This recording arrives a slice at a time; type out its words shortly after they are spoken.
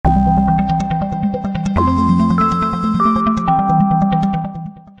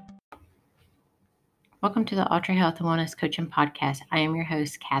Welcome to the Ultra Health and Wellness Coaching Podcast. I am your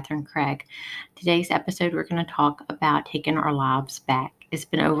host, Katherine Craig. Today's episode, we're going to talk about taking our lives back. It's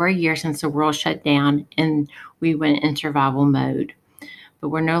been over a year since the world shut down and we went in survival mode. But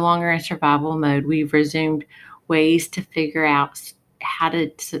we're no longer in survival mode. We've resumed ways to figure out how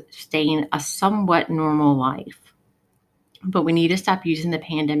to sustain a somewhat normal life. But we need to stop using the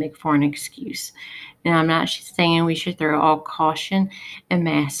pandemic for an excuse. And I'm not saying we should throw all caution and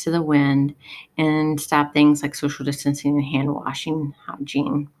masks to the wind and stop things like social distancing and hand washing,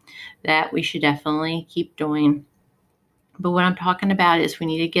 hygiene. That we should definitely keep doing. But what I'm talking about is we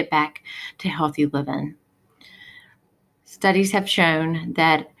need to get back to healthy living. Studies have shown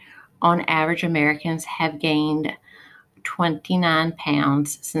that on average, Americans have gained 29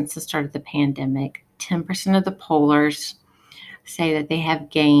 pounds since the start of the pandemic. 10% of the pollers say that they have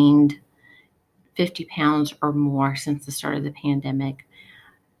gained 50 pounds or more since the start of the pandemic.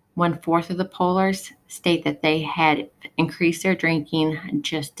 1/4 of the pollers state that they had increased their drinking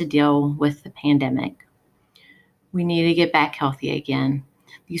just to deal with the pandemic. We need to get back healthy again.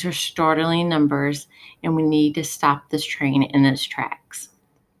 These are startling numbers, and we need to stop this train in its tracks.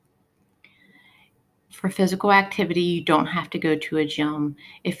 For physical activity, you don't have to go to a gym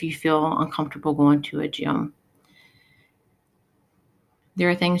if you feel uncomfortable going to a gym. There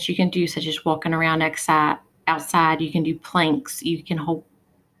are things you can do, such as walking around outside. You can do planks. You can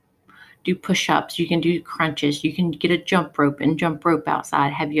do push-ups. You can do crunches. You can get a jump rope and jump rope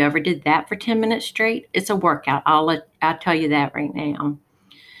outside. Have you ever did that for 10 minutes straight? It's a workout. I'll tell you that right now.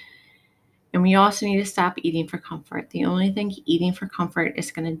 And we also need to stop eating for comfort. The only thing eating for comfort is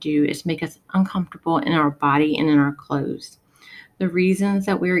going to do is make us uncomfortable in our body and in our clothes. The reasons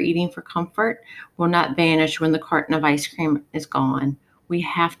that we're eating for comfort will not vanish when the carton of ice cream is gone. We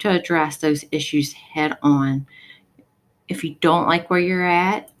have to address those issues head on. If you don't like where you're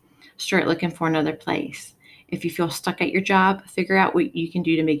at, start looking for another place. If you feel stuck at your job, figure out what you can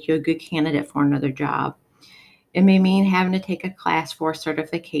do to make you a good candidate for another job. It may mean having to take a class for a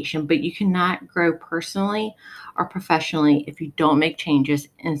certification, but you cannot grow personally or professionally if you don't make changes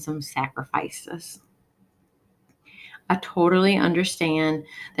and some sacrifices. I totally understand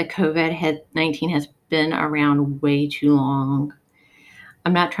that COVID-19 has been around way too long.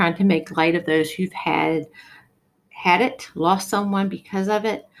 I'm not trying to make light of those who've had it, lost someone because of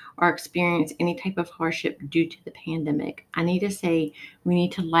it, or experienced any type of hardship due to the pandemic. I need to say we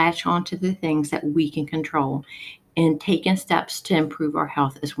need to latch on to the things that we can control, and taking steps to improve our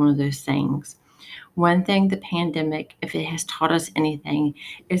health is one of those things. One thing the pandemic, if it has taught us anything,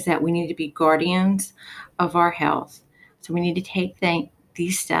 is that we need to be guardians of our health. So we need to take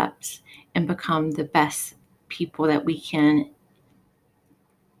these steps and become the best people that we can.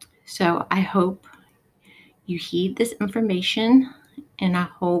 So I hope you heed this information, and I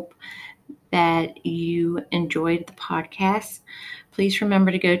hope that you enjoyed the podcast. Please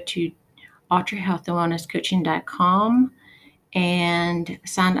remember to go to ultrahealthandwellnesscoaching.com and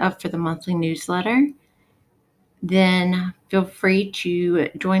sign up for the monthly newsletter. Then feel free to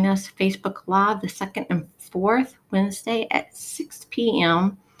join us Facebook Live the 2nd and 4th Wednesday at 6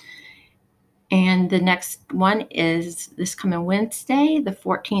 p.m. And the next one is this coming Wednesday, the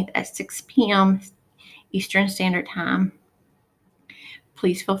 14th at 6 p.m. Eastern Standard Time.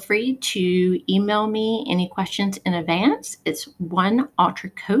 Please feel free to email me any questions in advance. It's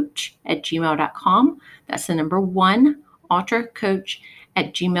 1ultracoach@gmail.com. That's the number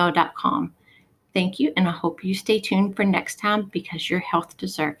 1ultracoach@gmail.com. Thank you, and I hope you stay tuned for next time because your health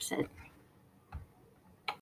deserves it.